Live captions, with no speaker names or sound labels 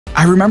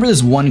I remember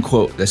this one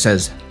quote that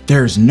says,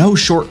 "There's no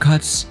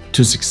shortcuts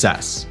to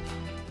success."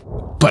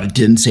 But it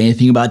didn't say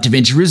anything about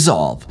Davinci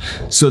Resolve.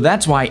 So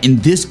that's why in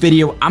this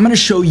video, I'm gonna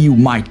show you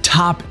my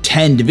top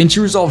 10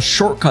 Davinci Resolve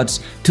shortcuts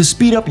to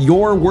speed up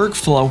your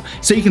workflow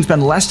so you can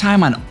spend less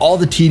time on all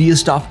the tedious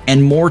stuff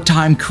and more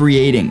time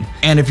creating.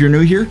 And if you're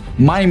new here,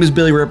 my name is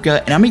Billy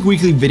Rybka and I make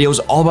weekly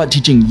videos all about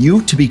teaching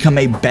you to become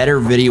a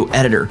better video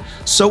editor.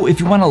 So if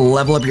you wanna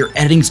level up your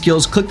editing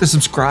skills, click the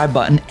subscribe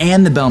button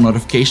and the bell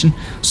notification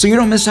so you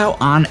don't miss out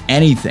on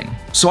anything.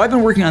 So I've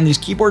been working on these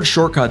keyboard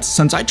shortcuts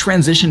since I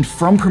transitioned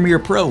from Premiere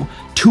Pro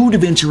to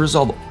Davinci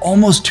Resolve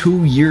almost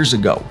 2 years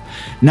ago.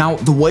 Now,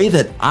 the way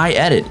that I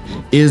edit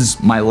is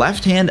my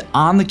left hand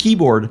on the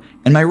keyboard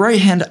and my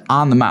right hand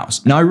on the mouse.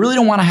 Now, I really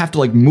don't wanna have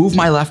to move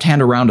my left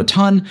hand around a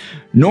ton,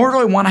 nor do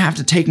I wanna have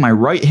to take my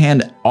right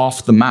hand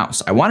off the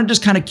mouse. I wanna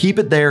just kind of keep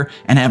it there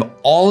and have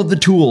all of the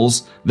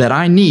tools that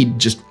I need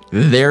just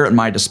there at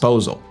my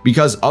disposal,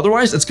 because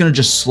otherwise it's gonna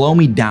just slow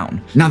me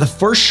down. Now, the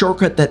first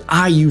shortcut that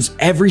I use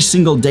every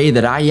single day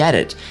that I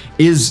edit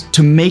is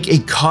to make a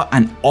cut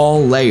on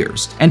all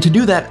layers. And to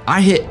do that,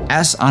 I hit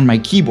S on my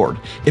keyboard.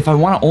 If I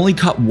wanna only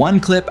cut one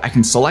clip, I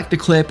can select a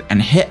clip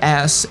and hit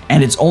S,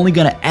 and it's only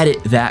gonna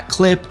edit that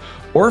clip.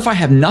 Or if I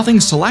have nothing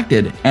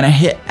selected and I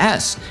hit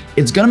S,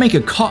 it's gonna make a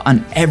cut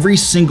on every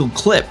single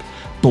clip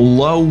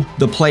below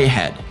the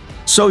playhead.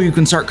 So you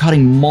can start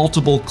cutting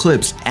multiple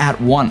clips at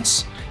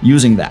once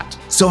using that.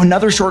 So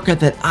another shortcut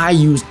that I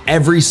use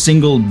every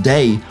single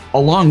day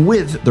along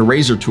with the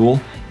razor tool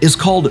is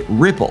called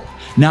Ripple.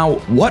 Now,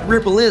 what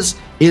Ripple is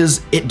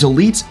it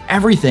deletes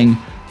everything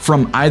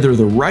from either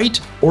the right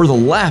or the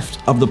left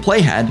of the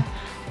playhead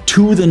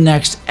to the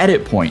next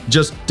edit point,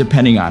 just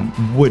depending on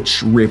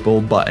which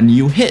Ripple button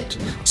you hit.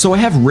 So I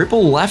have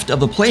Ripple left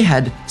of the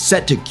playhead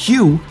set to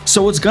Q,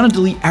 so it's gonna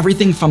delete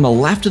everything from the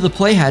left of the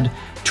playhead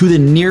to the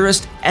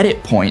nearest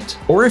edit point.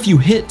 Or if you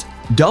hit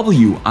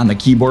W on the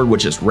keyboard,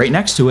 which is right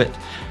next to it,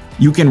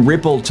 you can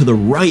ripple to the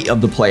right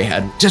of the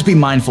playhead. Just be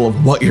mindful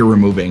of what you're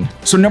removing.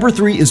 So number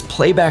 3 is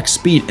playback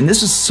speed, and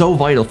this is so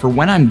vital for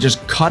when I'm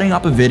just cutting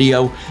up a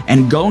video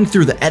and going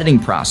through the editing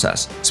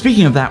process.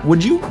 Speaking of that,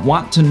 would you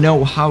want to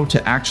know how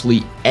to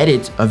actually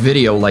edit a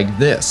video like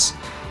this?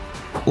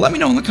 Let me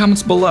know in the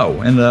comments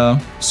below and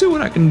see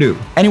what I can do.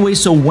 Anyway,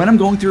 so when I'm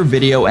going through a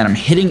video and I'm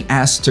hitting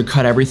S to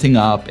cut everything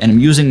up and I'm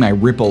using my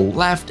ripple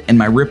left and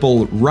my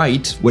ripple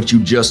right, which you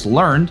just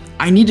learned,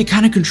 I need to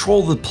kind of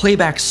control the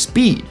playback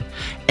speed.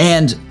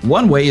 And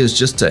one way is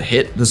just to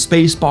hit the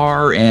space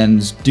bar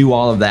and do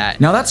all of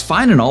that. Now that's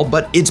fine and all,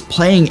 but it's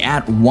playing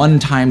at 1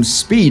 times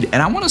speed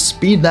and I want to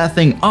speed that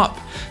thing up.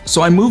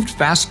 So I moved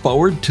fast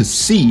forward to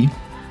C.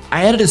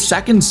 I added a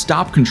second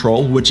stop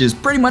control, which is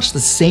pretty much the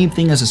same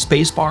thing as a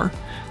spacebar,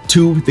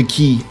 to the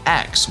key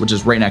X, which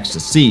is right next to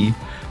C.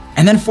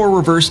 And then for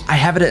reverse, I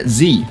have it at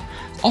Z.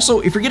 Also,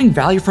 if you're getting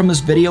value from this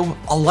video,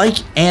 a like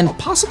and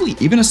possibly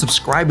even a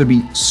subscribe would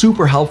be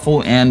super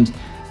helpful and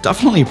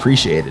definitely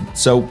appreciated.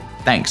 So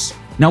thanks.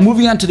 Now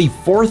moving on to the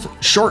 4th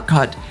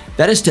shortcut,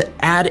 that is to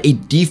add a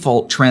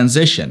default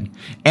transition.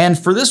 And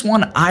for this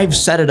one, I've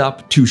set it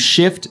up to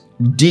Shift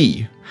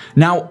D.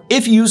 Now,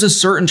 if you use a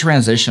certain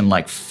transition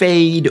like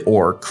fade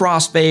or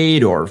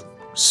crossfade or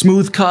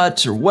smooth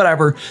cut or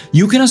whatever,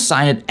 you can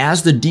assign it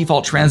as the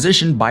default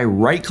transition by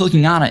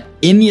right-clicking on it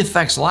in the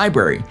effects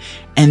library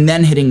and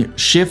then hitting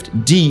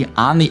Shift D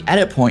on the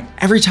edit point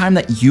every time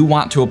that you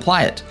want to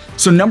apply it.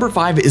 So number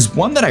 5 is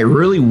one that I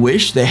really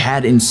wish they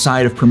had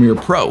inside of Premiere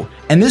Pro,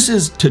 and this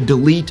is to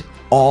delete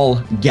all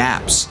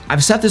gaps.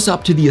 I've set this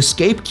up to the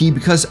escape key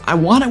because I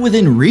want it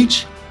within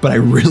reach, but I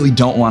really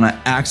don't want to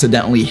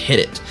accidentally hit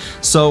it.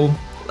 So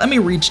let me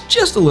reach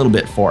just a little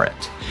bit for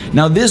it.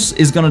 Now this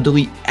is going to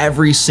delete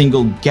every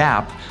single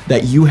gap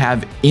that you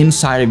have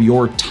inside of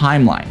your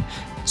timeline.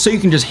 So you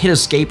can just hit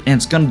escape and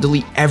it's going to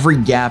delete every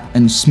gap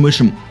and smush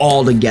them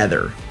all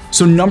together.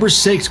 So number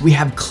 6, we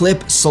have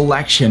clip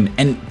selection,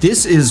 and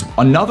this is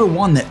another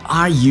one that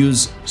I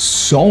use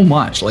so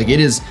much. It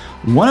is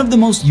one of the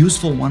most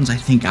useful ones I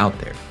think out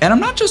there. And I'm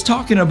not just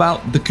talking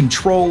about the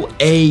Control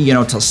A,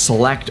 to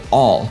select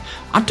all.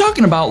 I'm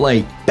talking about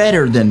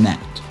better than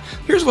that.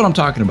 Here's what I'm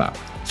talking about.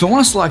 If I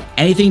want to select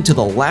anything to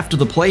the left of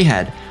the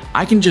playhead,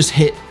 I can just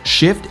hit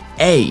Shift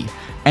A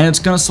and it's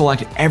going to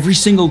select every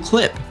single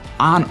clip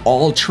on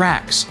all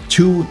tracks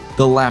to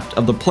the left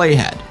of the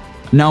playhead.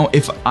 Now,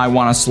 if I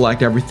want to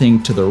select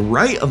everything to the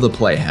right of the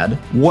playhead,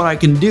 what I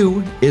can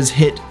do is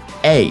hit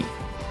A,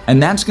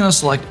 and that's going to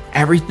select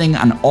everything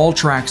on all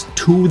tracks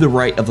to the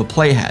right of the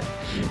playhead.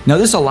 Now,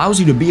 this allows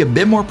you to be a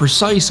bit more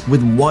precise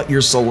with what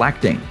you're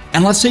selecting.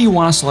 And let's say you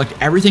want to select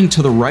everything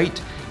to the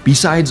right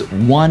besides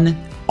one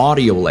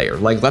audio layer.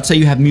 Let's say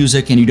you have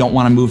music and you don't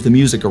want to move the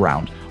music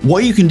around.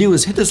 What you can do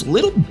is hit this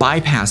little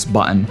bypass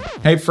button.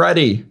 Hey,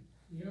 Freddie,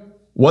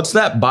 what's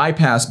that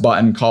bypass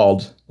button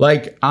called?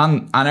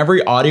 On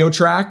every audio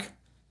track?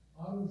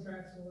 Auto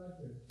track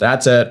selector.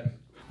 That's it.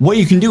 What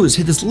you can do is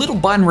hit this little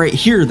button right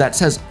here that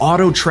says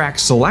Auto Track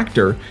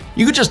Selector.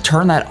 You could just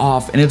turn that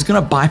off and it's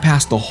gonna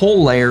bypass the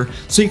whole layer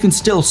so you can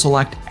still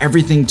select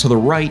everything to the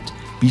right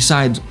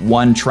besides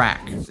one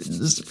track.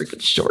 this is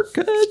freaking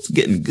shortcuts,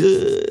 getting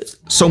good.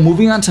 So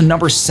moving on to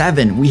number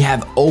 7, we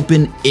have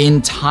open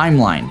in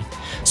timeline.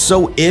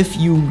 So if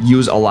you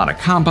use a lot of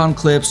compound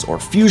clips or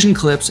fusion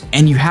clips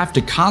and you have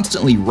to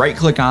constantly right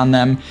click on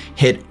them,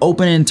 hit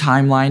open in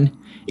timeline,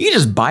 you can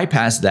just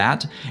bypass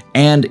that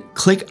and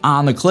click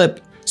on the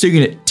clip. So you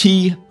can hit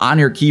T on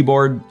your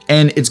keyboard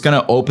and it's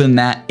gonna open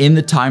that in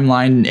the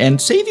timeline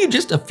and save you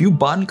just a few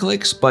button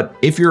clicks. But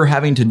if you're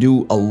having to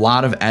do a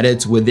lot of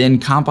edits within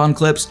compound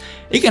clips,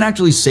 it can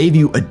actually save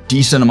you a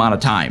decent amount of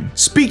time.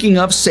 Speaking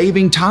of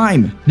saving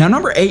time, now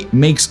number 8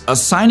 makes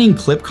assigning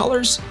clip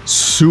colors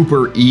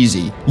super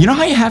easy. You know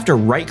how you have to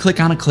right click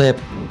on a clip,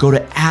 go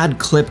to add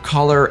clip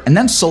color, and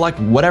then select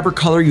whatever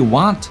color you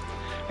want?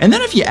 And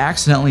then if you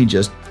accidentally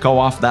just go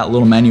off that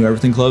little menu,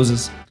 everything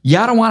closes?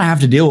 Yeah, I don't want to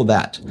have to deal with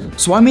that.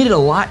 So I made it a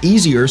lot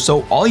easier,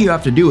 so all you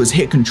have to do is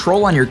hit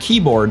Control on your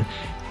keyboard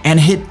and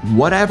hit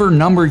whatever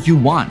number you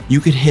want. You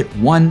could hit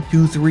 1,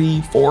 2,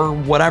 3, 4,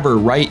 whatever,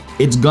 right?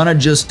 It's gonna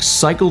just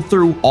cycle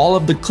through all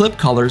of the clip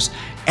colors,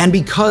 and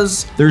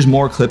because there's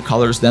more clip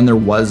colors than there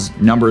was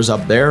numbers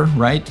up there,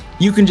 right?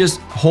 You can just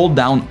hold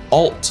down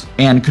Alt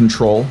and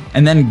Control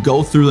and then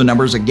go through the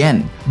numbers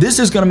again. This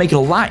is gonna make it a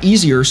lot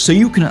easier so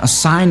you can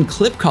assign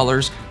clip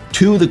colors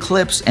to the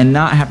clips and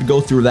not have to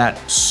go through that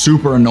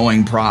super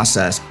annoying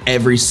process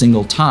every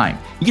single time.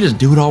 You can just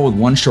do it all with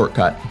one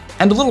shortcut.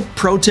 And a little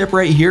pro tip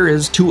right here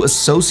is to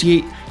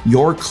associate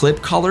your clip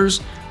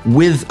colors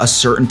with a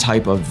certain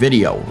type of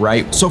video,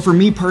 right? So for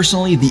me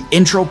personally, the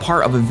intro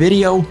part of a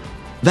video,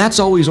 that's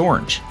always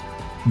orange.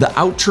 The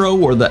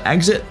outro or the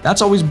exit,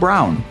 that's always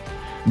brown.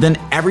 Then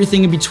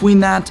everything in between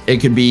that, it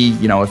could be,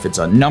 you know, if it's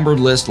a numbered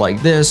list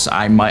like this,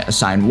 I might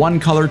assign one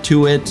color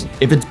to it.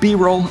 If it's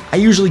B-roll, I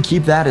usually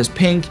keep that as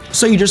pink.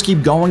 So you just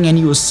keep going and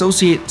you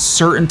associate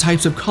certain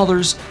types of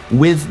colors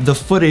with the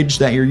footage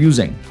that you're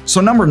using.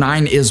 So number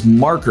 9 is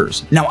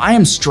markers. Now I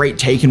am straight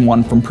taking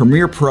one from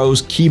Premiere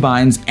Pro's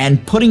keybinds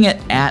and putting it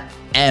at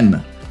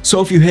M. So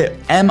if you hit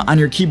M on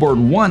your keyboard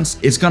once,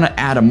 it's gonna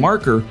add a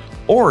marker.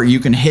 Or you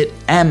can hit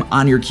M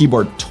on your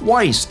keyboard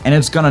twice and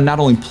it's gonna not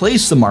only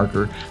place the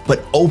marker,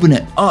 but open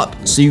it up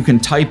so you can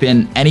type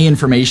in any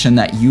information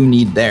that you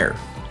need there.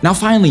 Now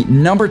finally,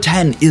 number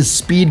 10 is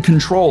speed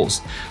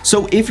controls.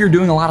 So if you're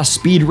doing a lot of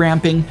speed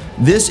ramping,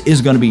 this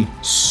is gonna be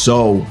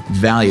so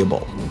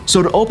valuable.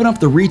 So to open up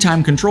the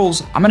retime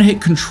controls, I'm gonna hit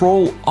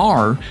Control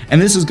R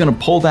and this is gonna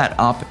pull that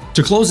up.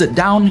 To close it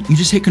down, you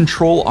just hit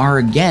Control R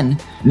again.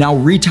 Now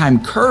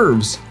retime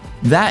curves,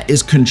 that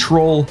is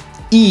Control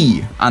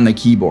E on the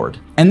keyboard.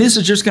 And this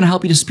is just gonna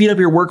help you to speed up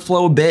your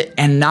workflow a bit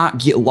and not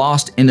get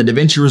lost in the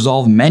Davinci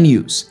Resolve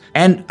menus.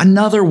 And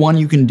another one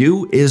you can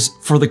do is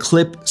for the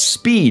clip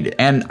speed.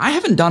 And I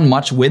haven't done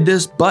much with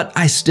this, but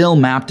I still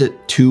mapped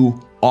it to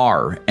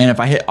R. And if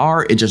I hit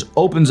R, it just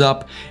opens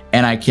up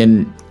and I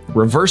can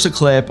reverse a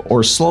clip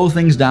or slow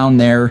things down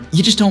there.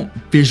 You just don't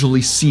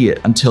visually see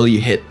it until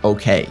you hit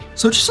OK.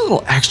 So just a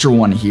little extra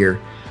one here.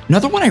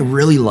 Another one I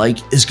really like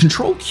is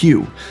Control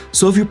Q.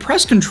 So if you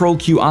press Control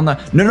Q on the,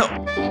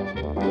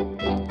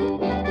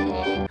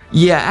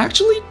 yeah,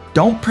 actually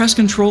don't press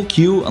Control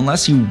Q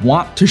unless you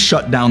want to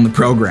shut down the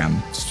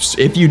program.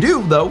 If you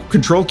do though,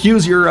 Control Q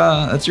is your,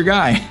 that's your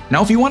guy.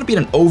 Now, if you want to be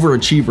an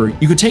overachiever,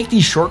 you could take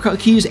these shortcut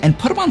keys and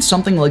put them on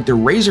something like the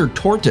Razer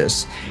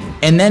Tortoise,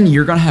 and then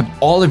you're gonna have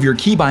all of your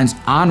keybinds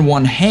on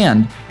one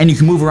hand and you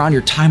can move around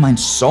your timeline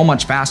so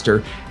much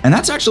faster. And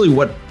that's actually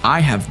what I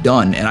have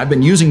done and I've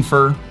been using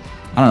for,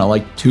 I don't know,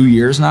 like 2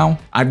 years now.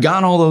 I've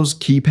gotten all those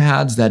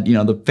keypads that, you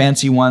know, the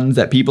fancy ones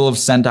that people have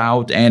sent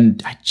out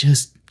and I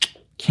just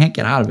can't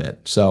get out of it.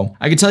 So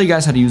I can tell you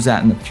guys how to use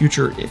that in the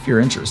future if you're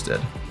interested.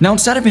 Now,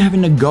 instead of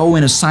having to go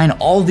and assign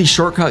all of these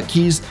shortcut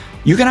keys,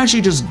 you can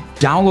actually just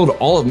download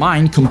all of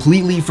mine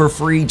completely for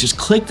free. Just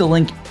click the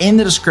link in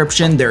the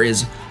description. There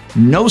is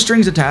no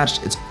strings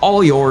attached. It's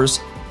all yours.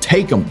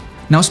 Take them.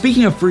 Now,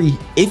 speaking of free,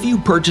 if you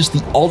purchase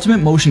the Ultimate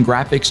Motion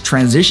Graphics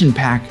Transition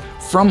Pack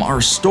from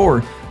our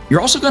store, you're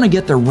also gonna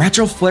get the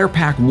Retro Flare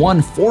Pack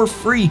 1 for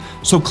free,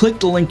 so click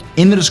the link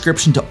in the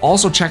description to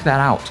also check that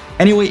out.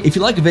 Anyway, if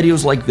you like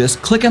videos like this,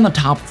 click on the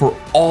top for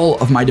all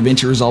of my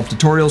Davinci Resolve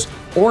tutorials,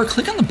 or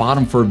click on the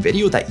bottom for a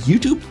video that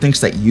YouTube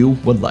thinks that you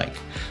would like.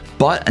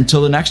 But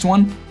until the next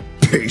one,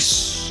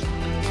 peace.